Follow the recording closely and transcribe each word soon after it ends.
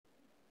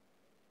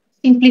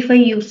simplify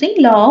using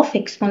law of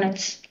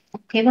exponents.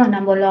 Okay va,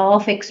 நம்ம law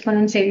of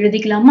exponents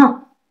எழுதிக்கலாமா?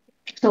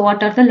 So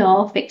what are the law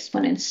of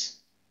exponents?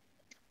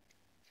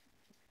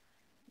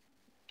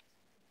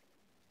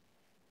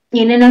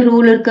 என்னென்ன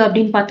rule இருக்கு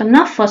அப்படின்னு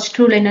பார்த்தோம்னா, first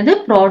rule என்னது?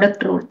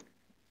 Product rule.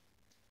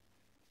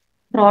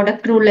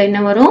 Product ரூல்ல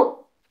என்ன வரும்?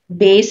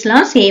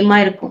 பேஸ்லாம் சேமா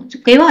இருக்கும்.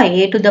 ஓகேவா?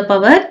 a to the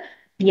power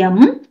m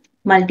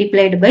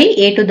multiplied by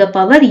a to the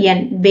power n.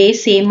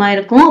 Base சேமா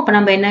இருக்கும். அப்ப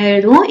நம்ம என்ன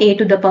எழுதுவோம்? a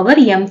to the power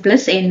m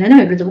plus n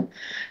ன்னு எழுதுவோம்.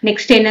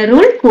 நெக்ஸ்ட் என்ன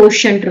rule?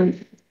 Quotient rule.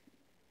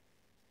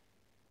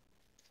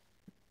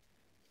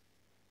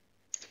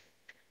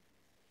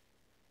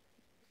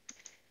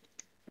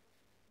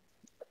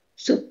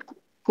 So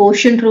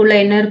quotient rule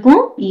என்ன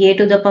இருக்கும்? a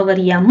to the power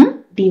m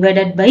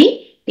divided by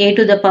a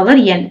to the power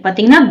n.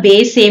 பாத்தீங்கன்னா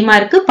பேஸ் சேமா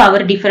இருக்கு,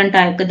 பவர் டிஃபரண்டா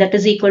இருக்கு. That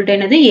is equal to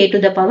என்னது? a to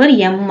the power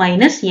m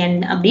minus n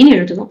அப்படின்னு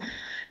எழுதுவோம்.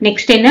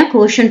 Next என்ன?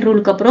 quotient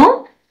ரூலுக்கு அப்புறம்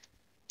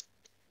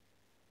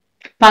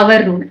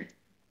பவர் ரூல்.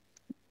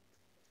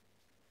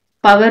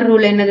 பவர்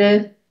ரூல் என்னது?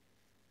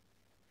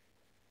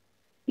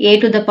 a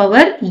to the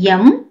power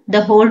m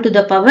the whole to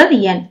the power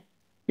n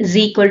is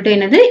equal to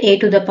என்னது? a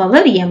to the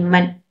power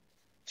mn.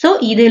 So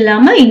இது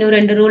இல்லாம இன்னும்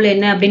ரெண்டு ரூல்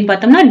என்ன அப்படின்னு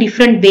பார்த்தோம்னா,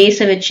 டிஃபரண்ட்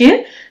பேஸை வச்சு,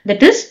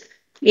 that is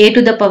a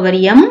to the power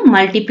m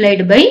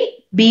multiplied by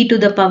b to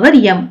the power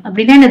m.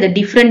 அப்படின்னா என்னது?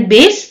 Different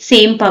base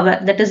same power,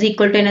 that is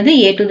equal to என்னது?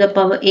 a to the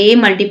power a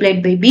multiplied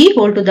by b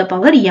whole to the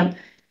power m.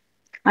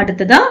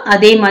 அடுத்ததா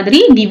அதே மாதிரி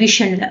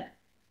டிவிஷன்ல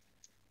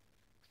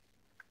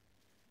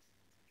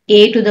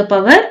a to the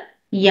power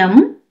m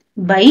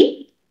by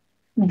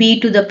b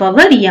to the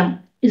power m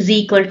is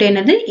equal to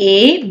என்னது? a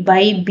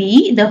by b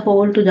the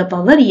whole to the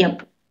power m.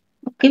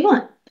 ஓகேவா?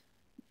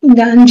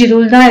 இந்த 5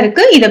 rule தான்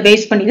இருக்கு. இத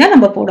base பண்ணி தான்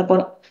நம்ம போட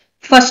போறோம்.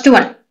 First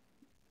one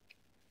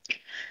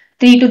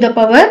 3 to the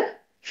power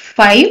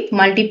 5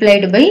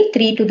 multiplied by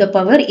 3 to the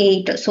power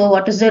 8. So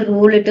what is the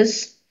rule? It is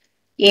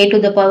a to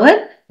the power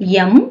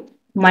m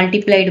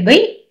multiplied by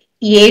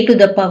a to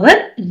the power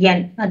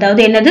n.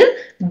 அதாவது என்னது?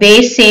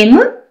 Base same,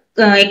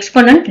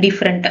 exponent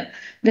different.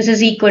 This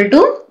is equal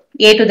to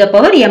a to the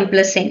power m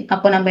plus n.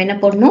 அப்போ நம்ம என்ன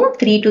போடணும்?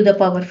 3 to the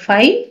power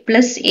 5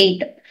 plus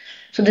 8.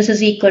 So this is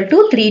equal to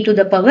 3 to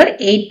the power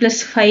 8 plus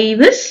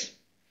 5 is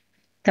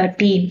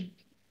 13.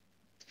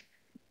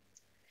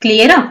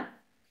 Clear?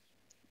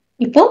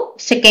 இப்போ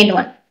second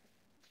one.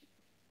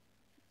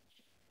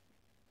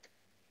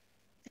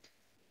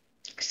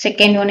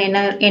 Second one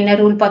என்ன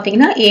rule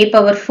பாத்தீங்கன்னா, a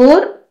power 4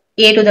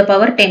 a to the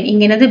power 10.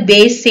 இங்க என்னது?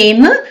 Base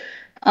same,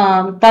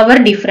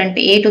 power different.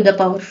 a to the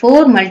power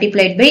 4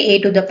 multiplied by a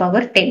to the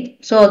power 10.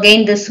 So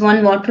again this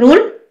one what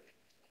rule?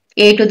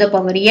 a to the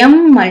power m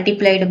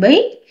multiplied by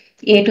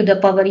a to the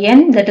power n,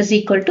 that is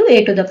equal to a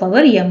to the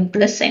power m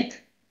plus n.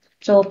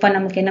 So அப்ப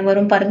நமக்கு என்ன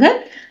வரும் பாருங்க?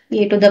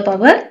 a to the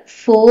power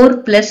 4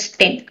 plus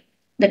 10,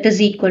 that is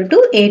equal to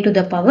a to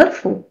the power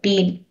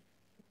 14.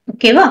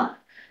 ஓகேவா?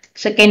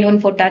 Second one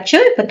போட்டாச்சு.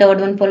 இப்ப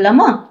third one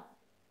போடலாமா?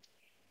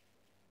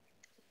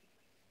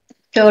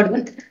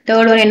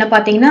 Third one என்ன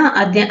பாத்தீங்கன்னா,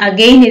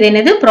 அகைன் இது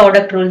என்னது?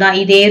 ப்ராடக்ட் ரூல் தான்.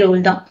 இதே ரூல்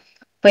தான்.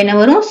 இப்போ என்ன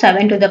வரும்?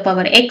 7 to the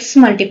power x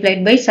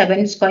multiplied by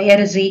 7 square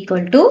is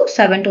equal to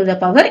 7 to the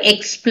power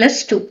x plus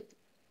 2.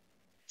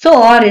 So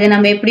or இது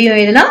நம்ம எப்படியும்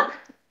எழுதலாம்?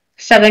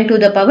 7 to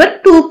the power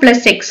 2 plus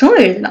x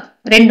எழுதலாம்.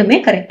 ரெண்டுமே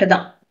கரெக்ட்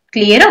தான்.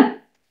 கிளியரா?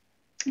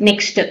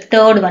 நெக்ஸ்ட்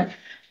தேர்ட் ஒன்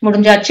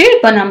முடிஞ்சாச்சு.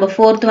 இப்போ நம்ம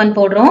ஃபோர்த் ஒன்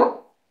போடுறோம்.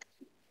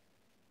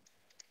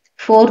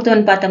 ஃபோர்த்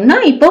ஒன் பார்த்தோம்னா,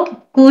 இப்போ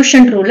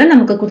கோஷன்ட் ரூல்ல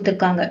நமக்கு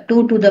கொடுத்துருக்காங்க.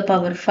 2 to the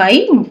power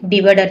 5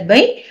 divided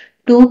by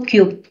 2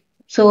 cube.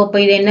 So அப்போ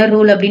இது என்ன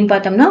ரூல் அப்படின்னு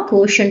பார்த்தோம்னா,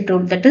 quotient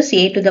rule. that is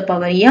a to the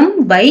power m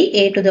by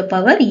a to the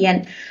power n.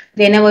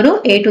 இது என்ன வரும்?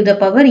 a to the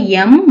power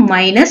m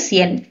minus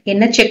n.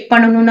 என்ன செக்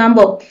பண்ணணும்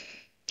நாம?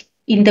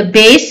 இந்த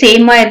பேஸ்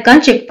சேமா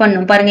இருக்கான்னு செக்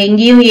பண்ணணும். பாருங்க,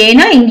 இங்கேயும்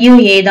ஏனா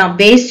இங்கேயும் ஏ தான்.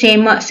 பேஸ்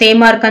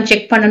சேமா இருக்கான்னு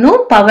செக் பண்ணணும்.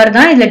 பவர்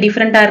தான் இதுல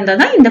டிஃபரெண்டா இருந்தா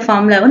தான் இந்த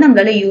ஃபார்முலாவை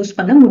நம்மளால யூஸ்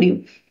பண்ண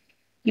முடியும்.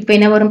 இப்போ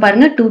என்ன வரும்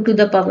பாருங்க? 2 to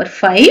the power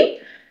 5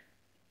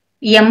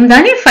 m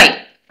தானே 5.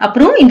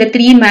 அப்புறம் இந்த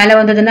 3 மேல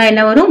வந்ததுன்னா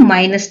என்ன வரும்?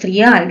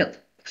 -3 ஆயிடும்.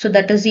 So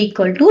that is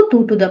equal to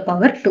 2 to the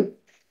power 2.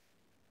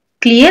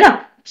 Clear?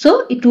 So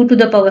 2 to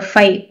the power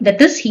 5,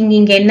 that is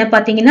இங்க என்ன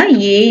பாத்தீங்கன்னா,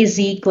 a is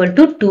equal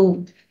to 2.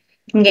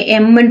 இங்க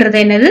m ன்றது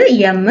என்னது?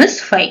 m is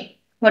 5.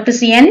 What is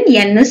n?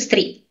 n is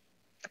 3.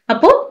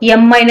 அப்போ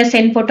m minus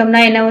n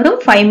போட்டோம்னா என்ன வரும்?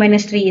 5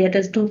 minus 3, that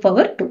is 2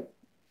 power 2.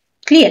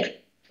 Clear?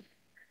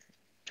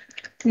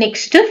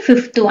 Next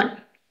fifth one.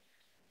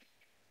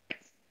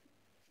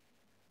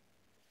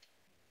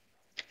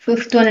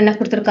 Fifth one என்ன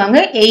கொடுத்திருக்காங்க?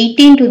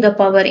 18 to the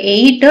power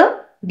 8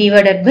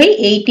 divided by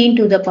 18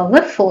 to the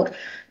power 4.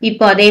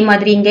 இப்போ அதே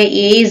மாதிரி இங்க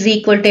a is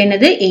equal to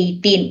என்னது?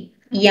 18.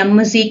 m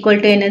is equal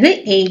to என்னது?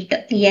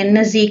 8. n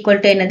is equal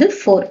to என்னது?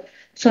 4.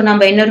 So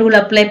நம்ம என்ன ரூல்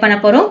அப்ளை பண்ண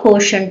போறோம்?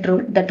 Quotient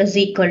rule. that is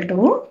equal to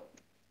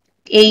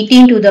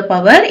 18 to the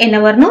power என்ன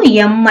வரணும்?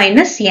 m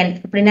minus n.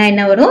 அப்படின்னா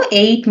என்ன வரும்?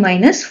 8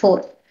 minus 4.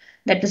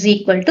 That is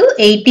equal to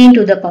 18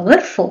 to the power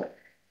 4.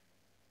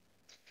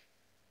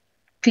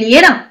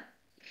 Clear?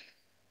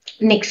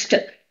 Next,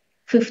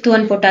 fifth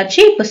one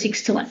போட்டாச்சு. இப்போ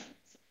sixth one.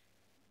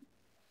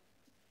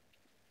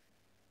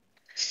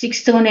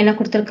 Sixth one என்ன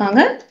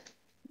கொடுத்திருக்காங்க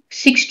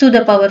 6 to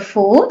the power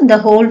 4 the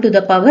whole to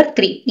the power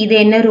 3. இது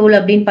என்ன ரூல்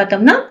அப்படின்னு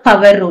பார்த்தோம்னா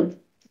power rule.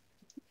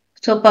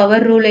 So power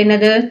rule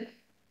என்னது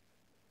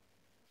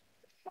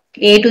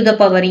a to the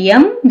power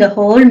m the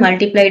whole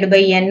multiplied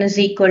by n is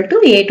equal to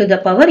a to the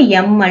power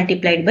m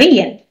multiplied by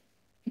n.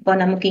 இப்போ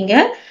நமக்கு இங்க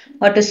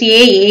what is a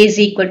is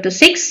equal to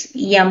 6,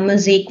 m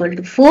is equal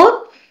to 4,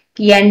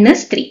 n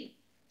is 3.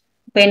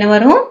 இப்போ என்ன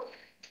வரும்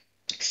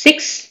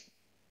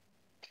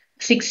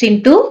 6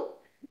 into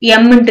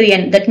m into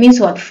n, that means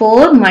what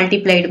 4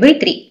 multiplied by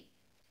 3.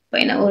 இப்போ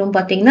என்ன வரும்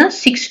பாத்தீங்கன்னா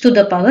 6 to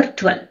the power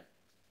 12.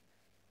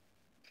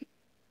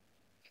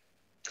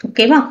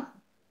 ஓகேவா?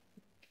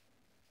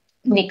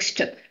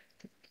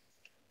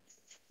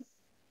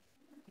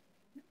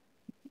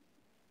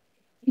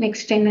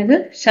 நெக்ஸ்ட் என்னது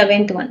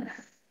செவன்த்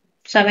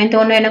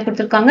ஒன் என்ன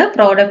கொடுத்திருக்காங்க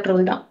ப்ராடக்ட்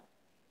ரூல் தான்.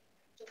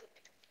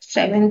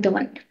 Seventh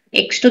one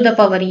x to the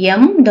power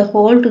m the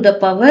whole to the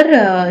power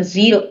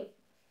 0.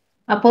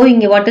 அப்போ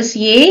இங்க what is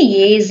a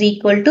is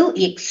equal to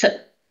x,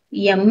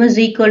 m is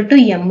equal to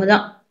m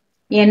தான்,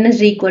 n is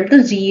equal to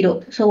 0.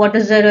 So what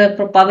is the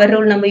power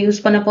rule நம்ம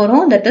use பண்ண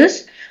போறோம்? That is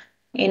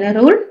என்ன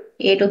rule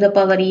a to the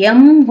power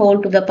m whole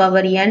to the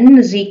power n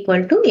is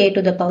equal to a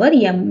to the power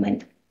mn.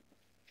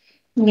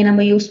 இங்க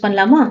நம்ம use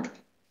பண்ணலாமா?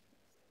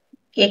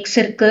 x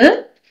இருக்கு,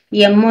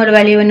 m ஓட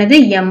value என்னது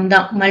m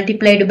தான்,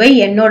 multiplied by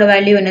n ஓட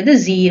வேல்யூ என்னது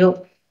 0.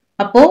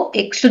 அப்போ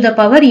x to the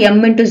power m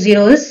into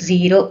 0 is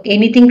 0.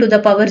 Anything to the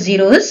power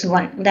 0 is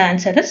 1. The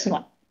answer is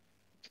 1.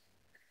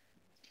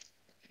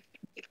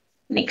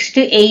 Next,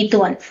 eighth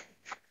one.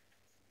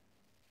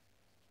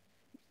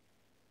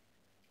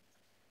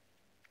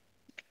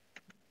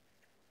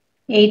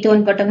 Eighth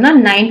one பார்த்தோம்னா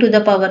 9 to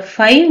the power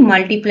 5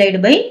 multiplied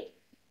by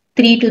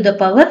 3 to the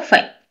power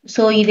 5.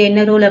 So இது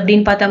என்ன rule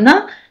அப்படின்னு பார்த்தோம்னா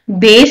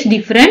base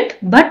different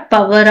but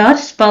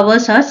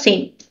powers are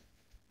same.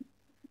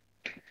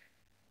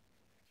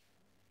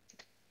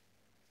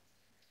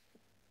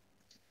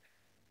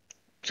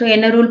 So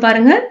என்ன rule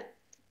பாருங்க,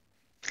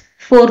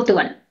 fourth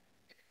one.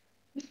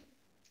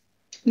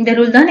 இந்த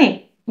rule தானே,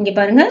 இங்க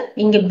பாருங்க,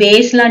 இங்க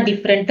பேஸ்லாம்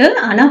டிஃபரெண்ட்,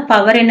 ஆனா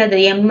பவர் என்னது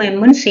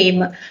m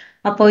சேம்.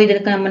 அப்போ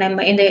இதற்கு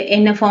நம்ம இந்த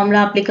என்ன ஃபார்முலா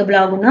அப்ளிகபிள்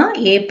ஆகும்னா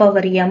a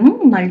power m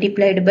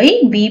multiplied by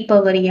b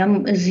power m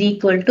is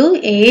equal to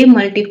a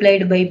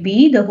multiplied by b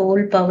the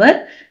whole power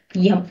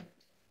m.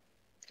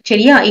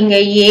 சரியா? இங்க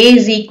a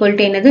is equal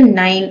to என்னது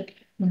 9,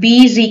 b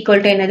is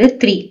equal to என்னது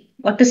 3.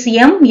 What is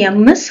m? m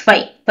is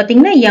 5.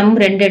 பாத்தீங்கன்னா m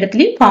ரெண்டு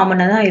இடத்துலயும்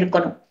காமனா தான்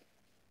இருக்கணும்.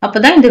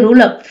 அப்பதான் இந்த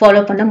ரூல்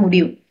ஃபாலோ பண்ண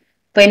முடியும்.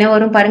 இப்போ என்ன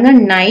வரும் பாருங்க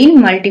 9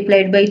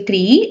 multiplied by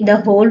 3 the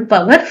whole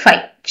power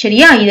 5.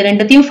 சரியா? இது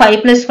ரெண்டுத்தையும் 5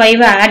 plus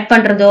 5 ஆட்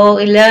பண்றதோ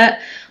இல்ல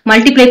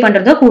மல்டிப்ளை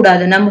பண்றதோ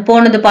கூடாது. நம்ம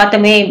போனது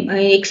பார்த்தோமே,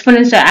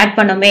 எக்ஸ்போனன்ட்ஸ் ஆட்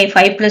பண்ணோமே,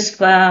 5 plus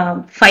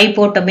 5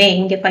 போட்டோமே,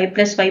 இங்க 5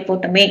 plus 5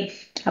 போட்டோமே,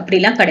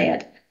 அப்படிலாம்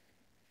கிடையாது.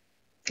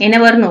 என்ன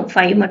வரணும்?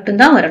 5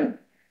 மட்டும் தான் வரணும்.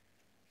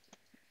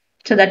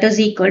 So that is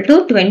equal to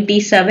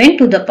 27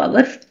 to the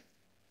power.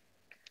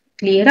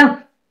 Clear?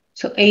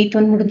 So 8th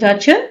one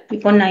முடிஞ்சாச்சு.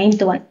 இப்போ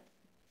 9th one.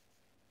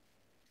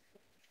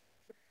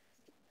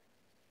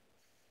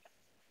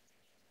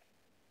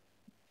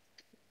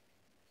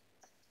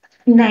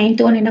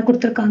 9th one என்ன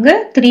கொடுத்திருக்காங்க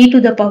 3 to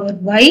the power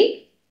y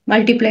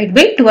multiplied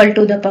by 12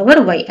 to the power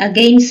y.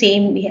 Again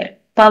same here.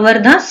 Power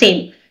தான்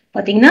same.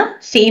 பாத்தீங்கன்னா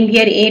same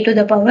here a to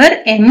the power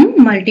m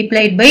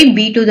multiplied by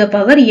b to the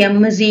power m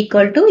is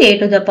equal to a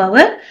to the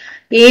power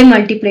a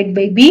multiplied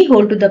by b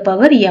whole to the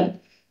power m.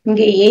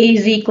 இங்க a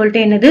is equal to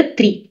என்னது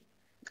 3,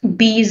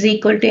 b is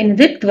equal to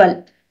என்னது 12,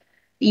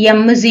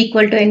 m is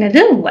equal to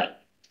என்னது y.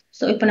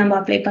 So இப்போ நம்ம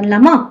apply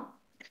பண்ணலாமா?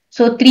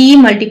 So 3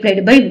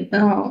 multiplied by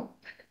 12.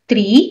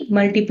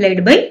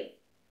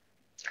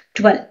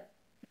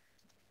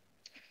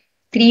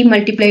 3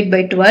 multiplied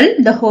by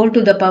 12 the whole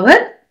to the power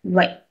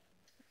y.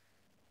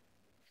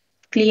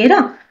 Clear?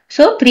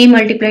 So 3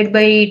 multiplied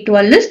by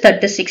 12 is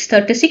 36.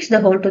 36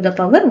 the whole to the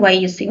power y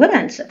is your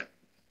answer.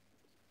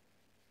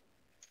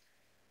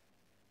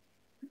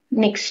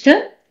 Next,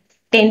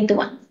 10th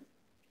one.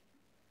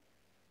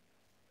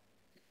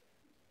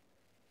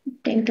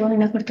 10th one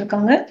என்ன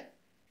கொடுத்திருக்காங்க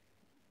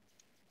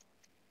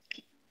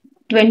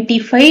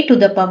 25 to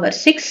the power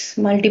 6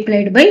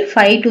 multiplied by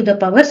 5 to the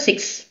power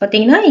 6.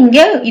 பாத்தீங்கன்னா இங்க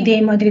இதே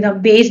மாதிரி தான்,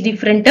 base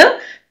different,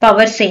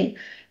 power same.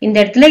 இந்த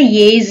இடத்துல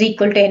a is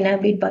equal to என்ன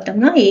அப்படின்னு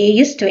பார்த்தோம்னா a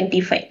is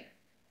 25,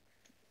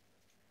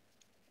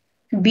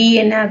 b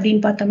என்ன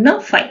அப்படின்னு பார்த்தோம்னா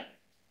 5,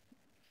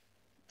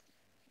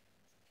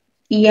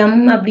 m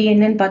அப்படி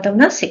என்னன்னு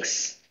பார்த்தோம்னா 6.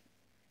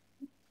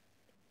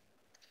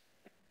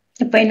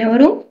 இப்ப என்ன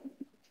வரும்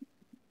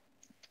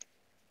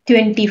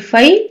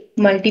 25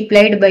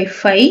 multiplied by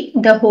 5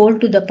 the whole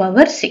to the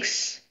power 6.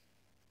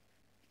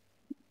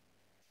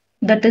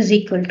 That is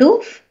equal to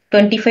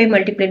 25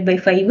 multiplied by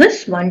 5 is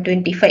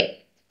 125.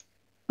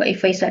 5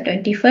 5s are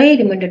 25,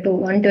 remainder to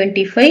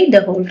 125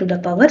 the whole to the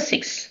power 6.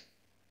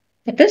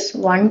 That is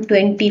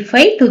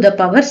 125 to the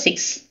power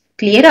 6.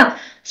 Clear?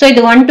 So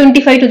இது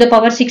 125 to the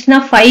power 6 na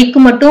 5 க்கு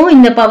மட்டும்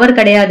இந்த power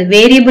கிடையாது,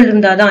 variable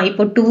இருந்தாதான்.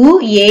 இப்போ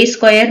 2a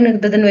square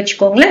இருந்ததுன்னு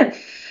வெச்சுக்கோங்களேன்.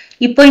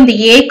 இப்போ இந்த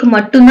a க்கு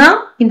மட்டும் தான்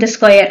இந்த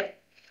ஸ்கொயர்.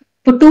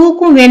 இப்போ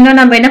 2க்கும் வேணும்னா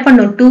நம்ம என்ன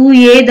பண்ணணும்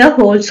 2a the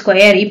whole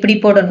square இப்படி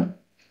போடணும்.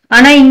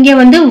 ஆனா இங்க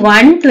வந்து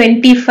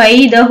 125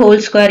 the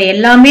whole square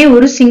எல்லாமே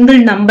ஒரு சிங்கிள்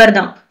நம்பர்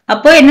தான்.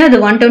 அப்போ என்ன அது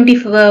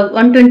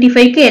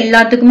 125க்கு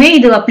எல்லாத்துக்குமே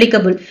இது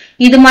அப்ளிகபிள்.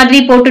 இது மாதிரி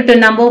போட்டுட்டு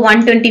நம்ம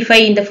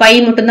 125 இந்த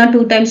 5 மட்டும் தான்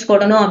 2 டைம்ஸ்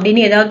போடணும்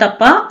அப்படின்னு ஏதாவது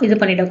தப்பா இது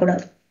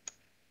பண்ணிடக்கூடாது.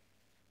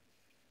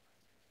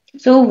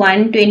 So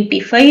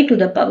 125 to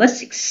the power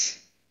 6.